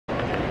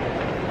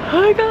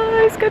Hi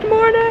guys, good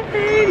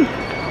morning.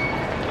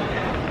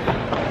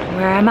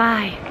 Where am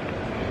I?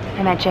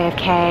 I'm at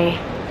JFK.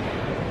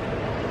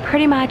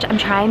 Pretty much, I'm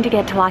trying to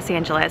get to Los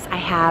Angeles. I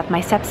have my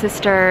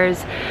stepsister's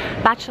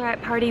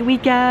bachelorette party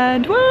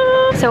weekend.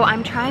 Woo! So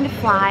I'm trying to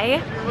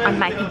fly on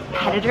my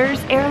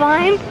competitor's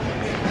airline.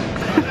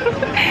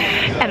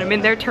 And I'm in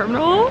their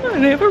terminal,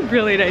 and they have a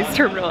really nice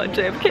terminal at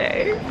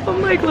JFK.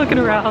 I'm like looking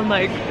around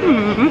like,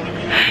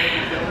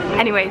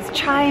 Anyways,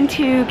 trying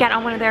to get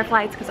on one of their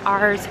flights because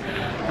ours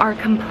are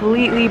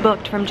completely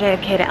booked from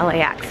JFK to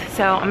LAX.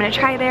 So I'm gonna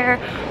try their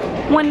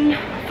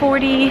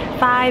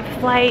 1:45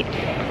 flight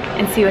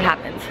and see what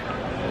happens.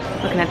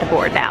 Looking at the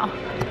board now.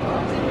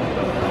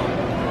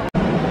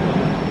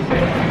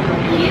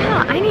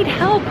 Yeah, I need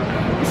help.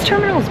 This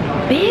terminal's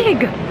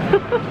big.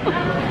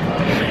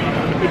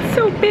 It's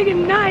so big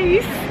and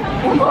nice.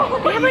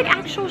 They have like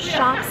actual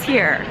shops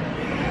here.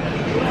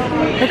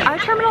 Like our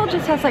terminal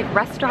just has like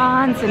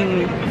restaurants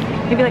and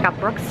maybe like a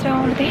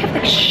Brookstone. But they have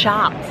like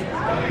shops.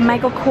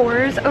 Michael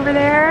Kors over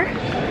there.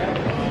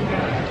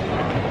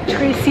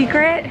 Victoria's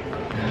Secret.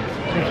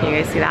 Can you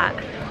guys see that?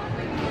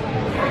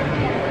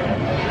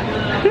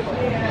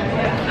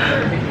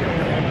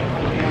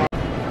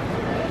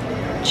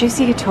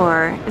 Juicy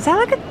Couture. Is that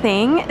like a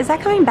thing? Is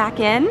that coming back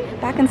in?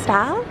 Back in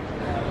style?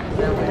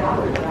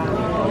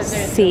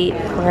 Seat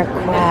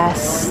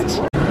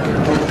request.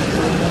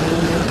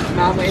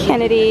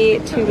 Kennedy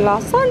to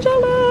Los Angeles.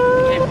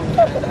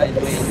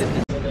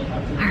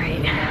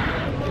 Alright.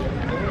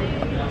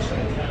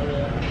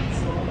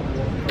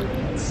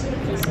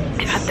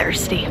 I got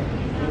thirsty.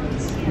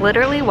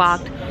 Literally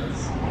walked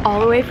all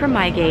the way from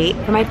my gate,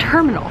 from my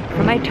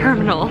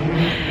terminal,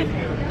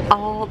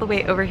 all the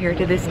way over here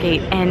to this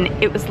gate, and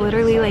it was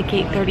literally like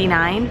gate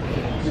 39,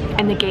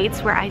 and the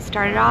gates where I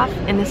started off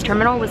in this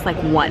terminal was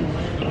like 1.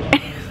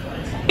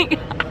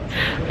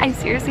 I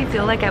seriously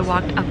feel like I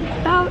walked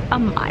about a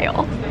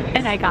mile,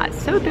 and I got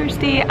so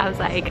thirsty, I was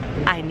like,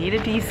 I need a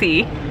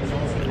DC.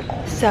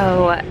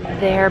 So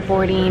they're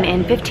boarding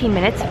in 15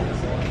 minutes.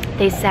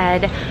 They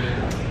said,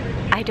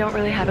 I don't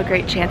really have a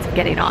great chance of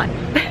getting on.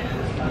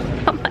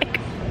 I'm like,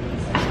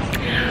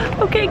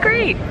 okay,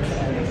 great.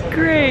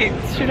 Great.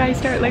 Should I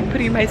start like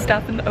putting my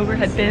stuff in the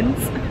overhead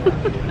bins?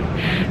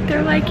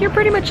 They're like, you're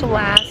pretty much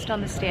last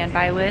on the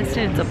standby list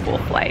and it's a full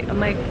flight. I'm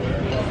like,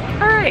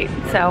 all right,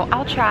 so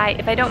I'll try.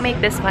 If I don't make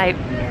this flight,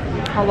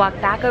 I'll walk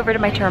back over to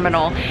my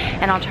terminal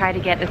and I'll try to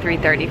get the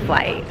 3:30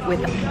 flight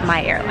with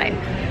my airline.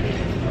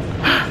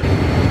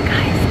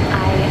 Guys,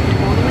 I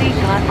totally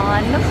got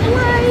on the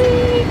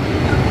flight.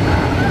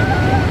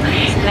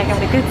 And I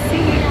got a good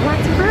seat,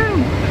 lots of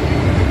room.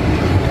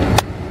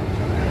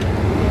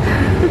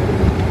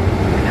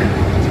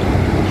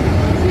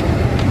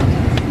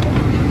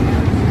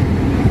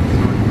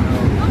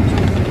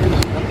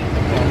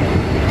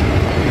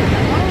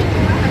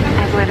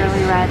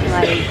 Read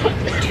like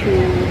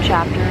 2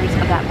 chapters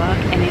of that book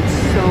and it's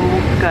so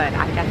good.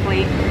 I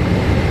definitely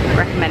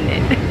recommend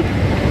it.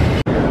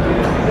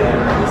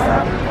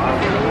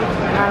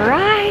 All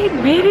right,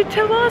 made it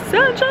to Los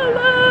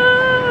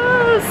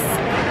Angeles.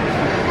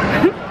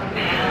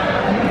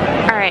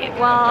 All right,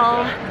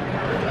 well,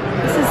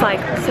 this is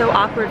like so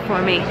awkward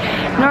for me.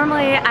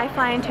 Normally I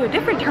fly into a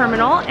different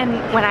terminal and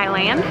when I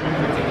land,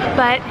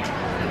 but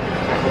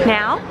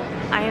now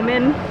I am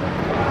in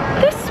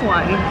this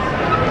one.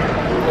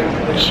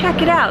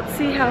 Check it out,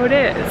 see how it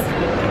is.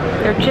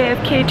 Their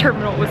JFK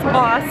terminal was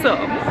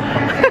awesome.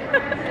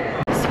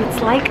 So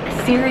it's like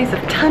a series of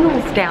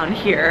tunnels down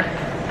here.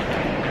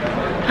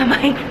 I'm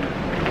like,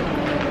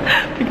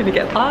 I'm gonna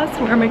get lost,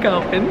 where am I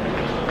going?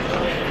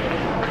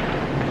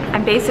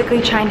 I'm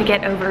basically trying to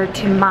get over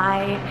to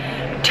my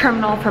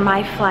terminal for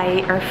my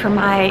flight, or for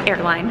my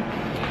airline,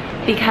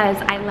 because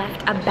I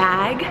left a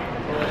bag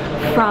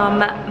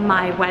from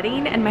my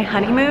wedding and my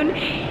honeymoon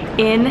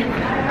in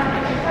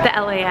the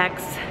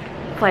LAX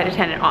flight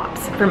attendant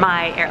ops for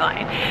my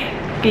airline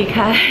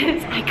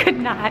because I could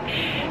not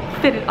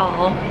fit it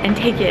all and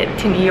take it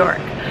to New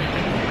York.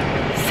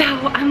 So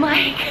I'm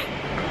like,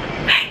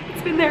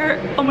 it's been there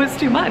almost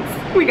 2 months.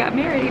 We got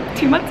married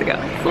 2 months ago.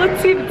 So let's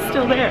see if it's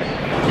still there.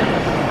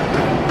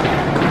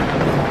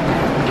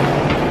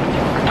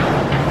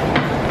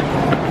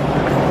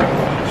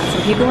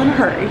 Some people in a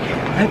hurry.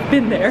 I've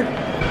been there.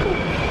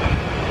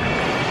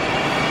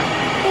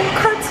 Oh,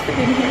 carts fit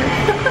in here.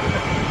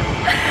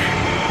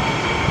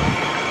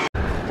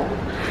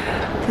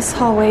 This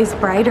hallway's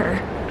brighter.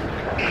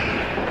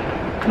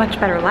 Much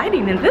better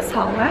lighting in this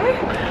hallway.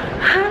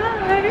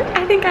 Hi,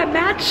 I think I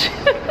match.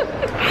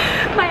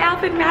 My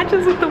outfit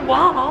matches with the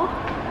wall.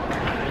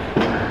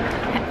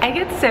 I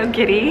get so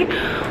giddy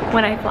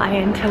when I fly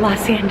into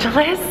Los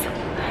Angeles.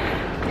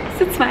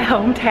 It's my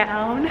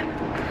hometown.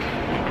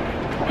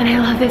 And I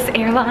love this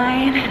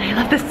airline, and I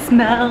love the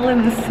smell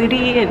and the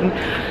city, and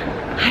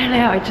I don't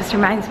know, it just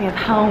reminds me of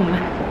home.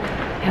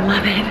 I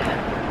love it.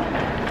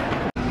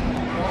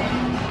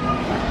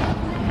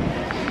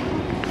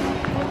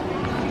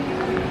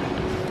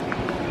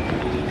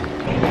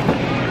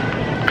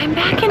 I'm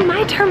back in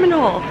my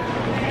terminal.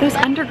 Those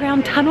underground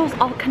underground tunnels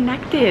all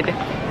connected. I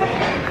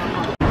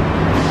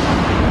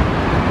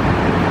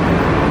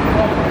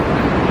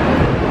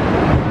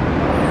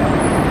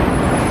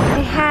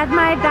had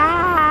my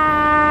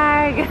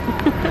bag.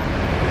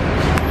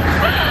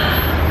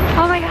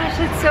 Oh my gosh,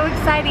 it's so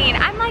exciting.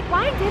 I'm like,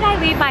 why did I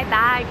leave my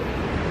bag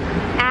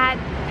at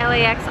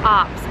LAX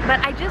Ops? But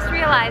I just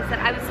realized that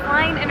I was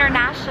flying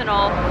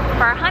international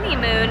for our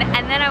honeymoon,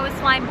 and then I was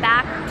flying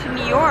back to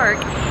New York,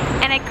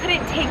 and I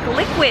couldn't take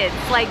liquids,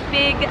 like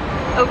big,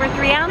 over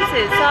 3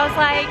 ounces. So I was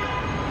like,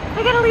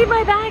 I gotta leave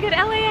my bag at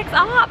LAX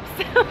Ops.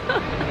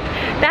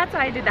 That's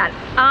why I did that.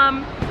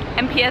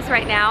 And PS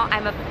right now,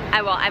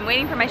 I'm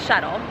waiting for my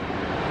shuttle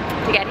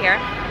to get here.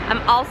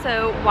 I'm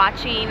also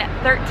watching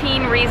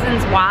 13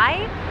 Reasons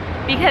Why,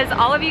 because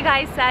all of you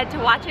guys said to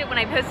watch it when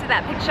I posted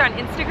that picture on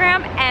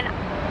Instagram, and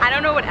I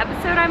don't know what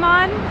episode I'm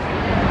on,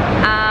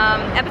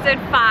 episode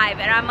 5,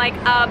 and I'm like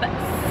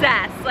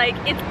obsessed. Like,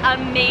 it's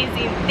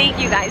amazing. Thank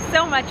you guys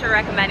so much for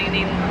recommending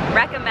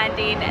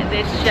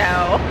this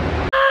show.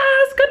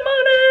 Yes, good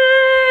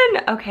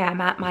morning. Okay,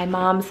 I'm at my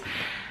mom's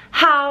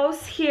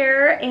house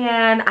here,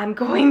 and I'm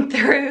going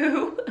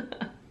through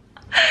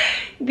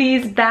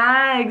these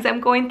bags. I'm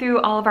going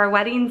through all of our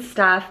wedding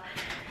stuff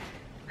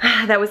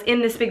that was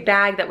in this big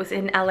bag that was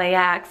in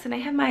LAX, and I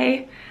have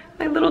my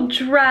little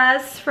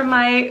dress from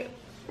my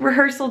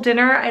rehearsal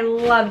dinner. I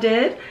loved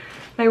it.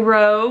 My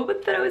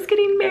robe that I was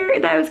getting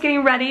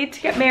ready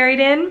to get married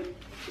in.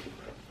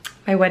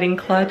 My wedding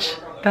clutch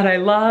that I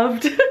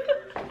loved.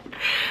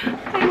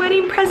 My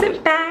wedding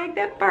present bag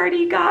that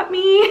Barty got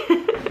me.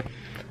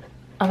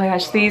 Oh my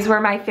gosh, these were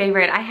my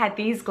favorite. I had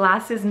these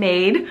glasses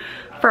made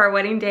for our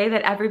wedding day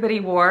that everybody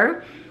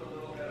wore,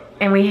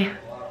 and we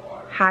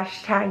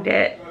hashtagged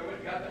it.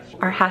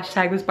 Our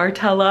hashtag was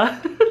Bartella.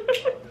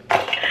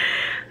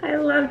 I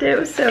loved it. It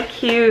was so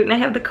cute. And I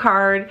have the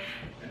card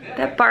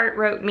that Bart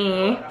wrote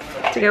me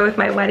to go with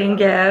my wedding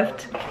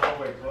gift.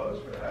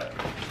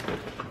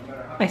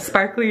 My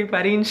sparkly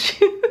wedding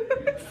shoes.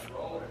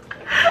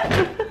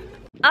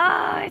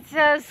 Oh, it's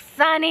so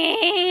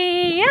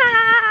sunny. Yeah.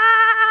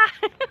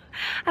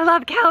 I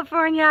love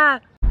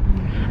California.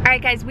 All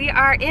right, guys, we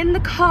are in the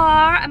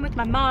car. I'm with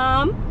my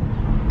mom.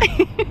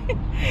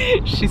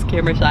 She's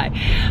camera shy.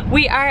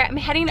 I'm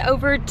heading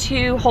over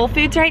to Whole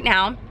Foods right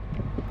now.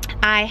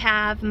 I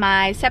have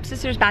my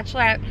stepsister's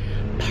bachelorette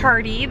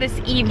party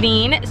this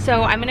evening,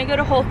 so I'm gonna go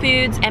to Whole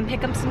Foods and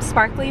pick up some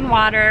sparkling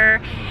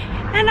water,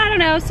 and I don't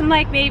know, some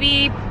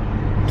maybe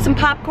some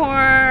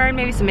popcorn,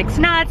 maybe some mixed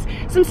nuts,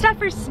 some stuff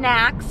for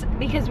snacks,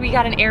 because we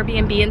got an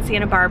Airbnb in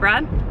Santa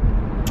Barbara.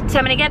 So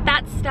I'm gonna get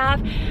that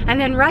stuff and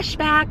then rush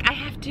back. I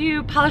have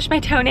to polish my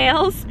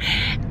toenails,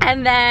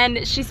 and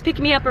then she's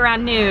picking me up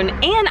around noon.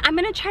 And I'm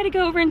gonna try to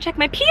go over and check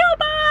my P.O.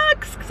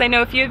 box, because I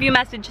know a few of you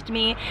messaged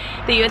me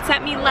that you had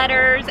sent me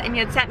letters and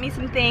you had sent me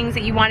some things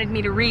that you wanted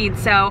me to read.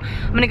 So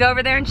I'm gonna go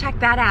over there and check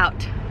that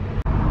out.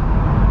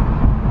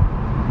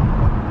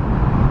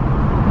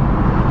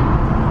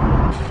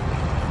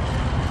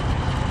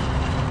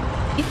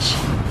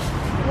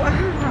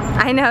 Wow.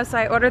 I know, so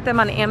I ordered them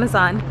on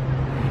Amazon.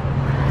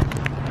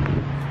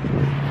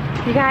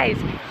 You guys,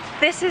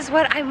 this is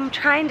what I'm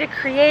trying to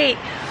create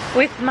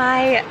with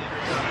the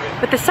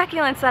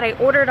succulents that I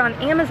ordered on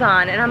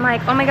Amazon, and I'm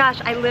like, oh my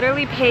gosh, I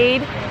literally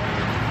paid,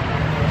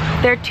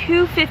 they're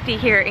 $2.50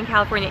 here in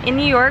California. In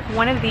New York,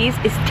 one of these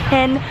is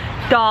 $10.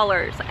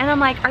 And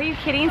I'm like, are you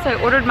kidding? So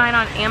I ordered mine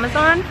on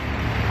Amazon,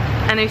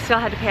 and I still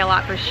had to pay a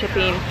lot for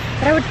shipping.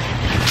 But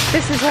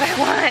this is what I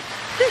want.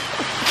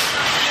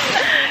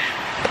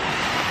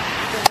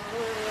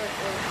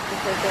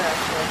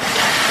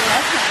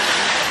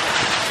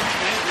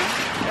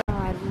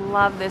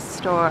 Love this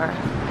store.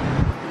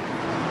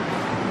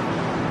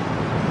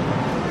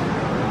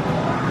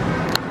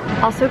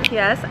 Also,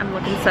 P.S. I'm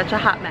looking such a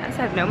hot mess.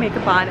 I have no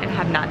makeup on and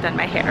have not done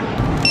my hair.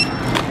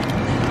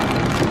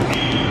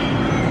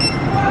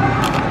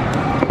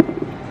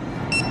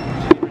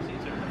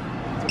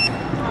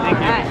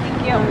 Alright,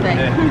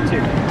 thank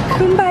you.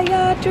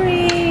 Kumbaya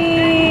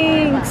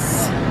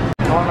drinks.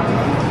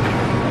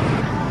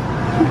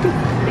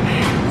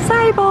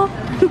 Sibel.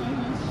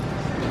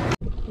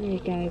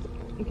 Alright guys,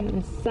 I got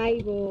a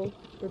Sibel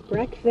for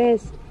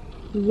breakfast.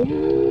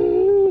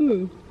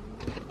 Yum!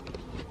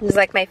 This is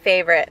like my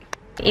favorite.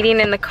 Eating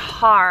in the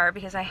car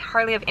because I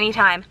hardly have any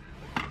time.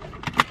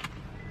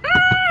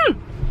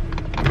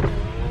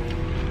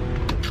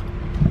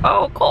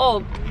 Oh,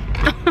 cold.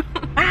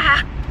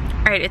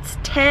 Alright, it's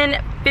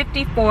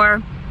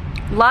 10:54.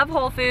 Love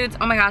Whole Foods.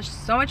 Oh my gosh,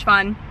 so much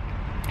fun.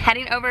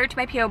 Heading over to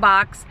my P.O.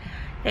 box.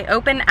 They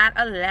open at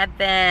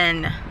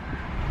 11.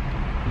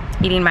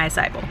 Eating my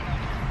Sibel.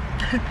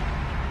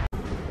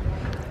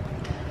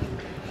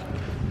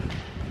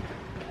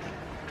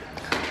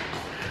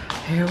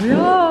 Here we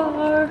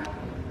are.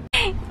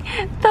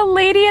 The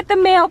lady at the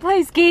mail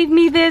place gave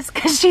me this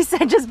because she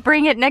said just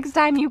bring it next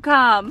time you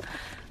come.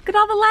 Look at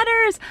all the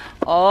letters.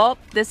 Oh,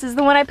 this is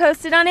the one I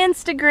posted on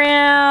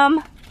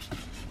Instagram.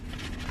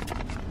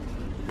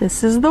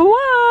 This is the one.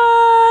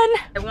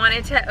 I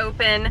wanted to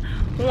open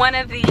one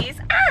of these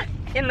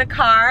in the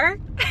car.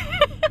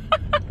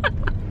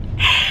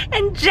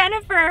 And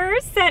Jennifer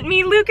sent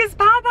me Lucas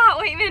Papa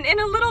ointment in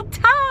a little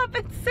tub.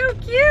 It's so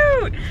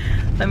cute.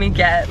 Let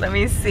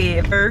me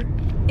see.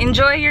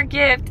 Enjoy your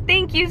gift.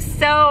 Thank you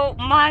so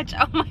much.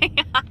 Oh my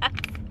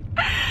God.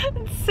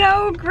 It's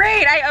so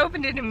great. I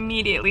opened it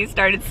immediately,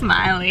 started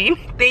smiling.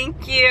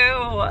 Thank you.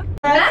 Look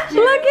at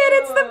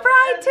it's the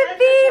bride to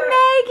be,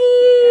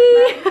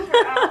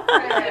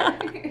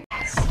 Maggie.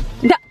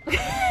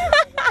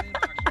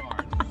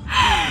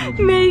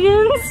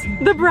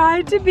 Megan's the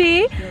bride to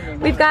be.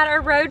 We've got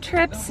our road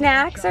trip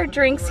snacks, our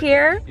drinks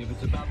here.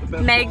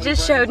 Meg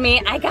just showed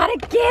me I got a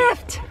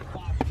gift.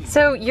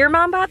 So your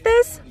mom bought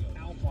this?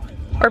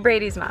 Or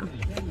Brady's mom?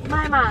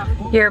 My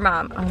mom. Your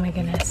mom. Oh my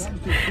goodness.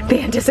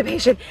 The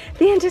anticipation.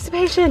 The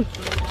anticipation.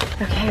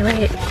 Okay,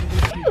 wait.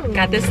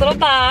 Got this little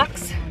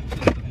box.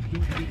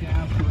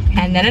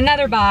 And then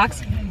another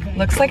box.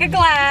 Looks like a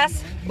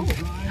glass.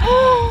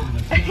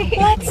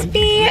 Let's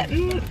be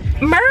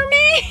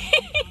mermaids.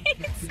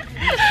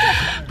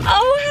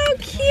 Oh, how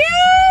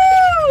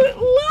cute.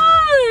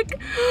 Look.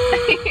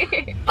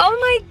 Oh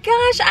my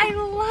gosh, I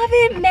love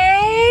it,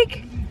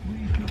 Meg.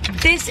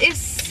 This is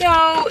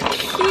so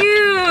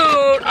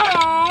cute.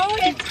 Oh,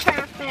 It's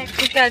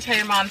perfect. you gotta tell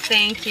your mom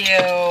thank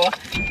you.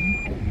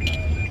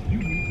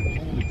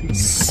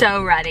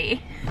 So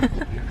ready.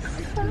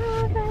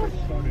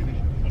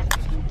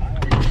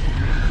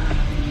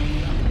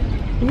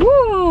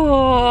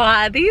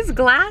 Ooh, these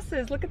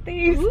glasses, look at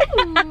these. Ooh,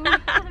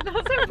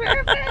 those are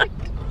perfect.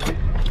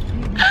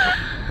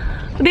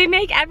 They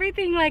make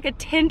everything like a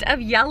tint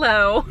of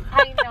yellow.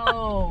 I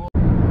know.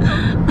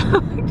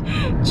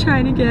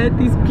 Trying to get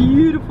these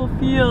beautiful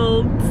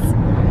fields.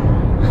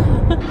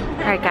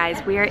 All right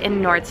guys, we are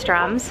in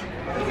Nordstrom's,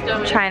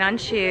 trying on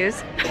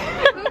shoes.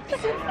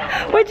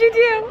 What'd you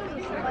do?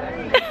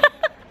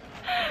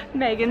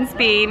 Megan's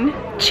being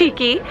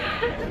cheeky.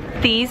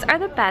 These are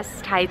the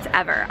best tights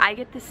ever. I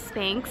get the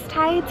Spanx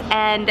tights,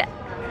 and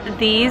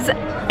these,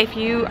 if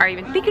you are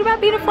even thinking about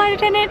being a flight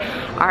attendant,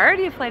 are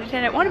already a flight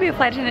attendant, want to be a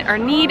flight attendant, or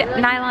need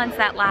nylons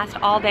that last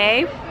all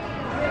day,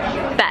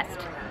 best.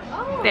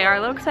 They are a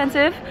little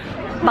expensive,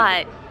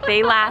 but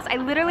they last. I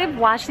literally have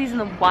washed these in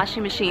the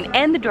washing machine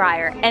and the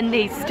dryer, and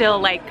they still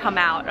like come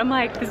out. I'm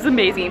like, this is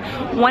amazing.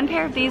 One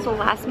pair of these will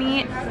last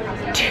me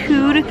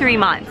 2 to 3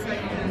 months.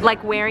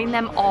 Like wearing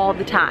them all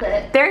the time.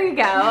 There you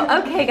go.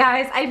 Okay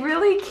guys, I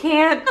really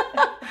can't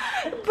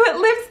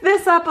lift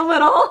this up a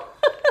little.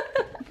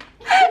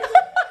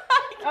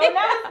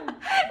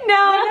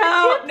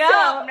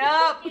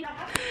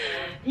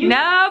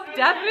 No,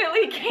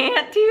 definitely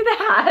can't do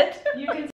that.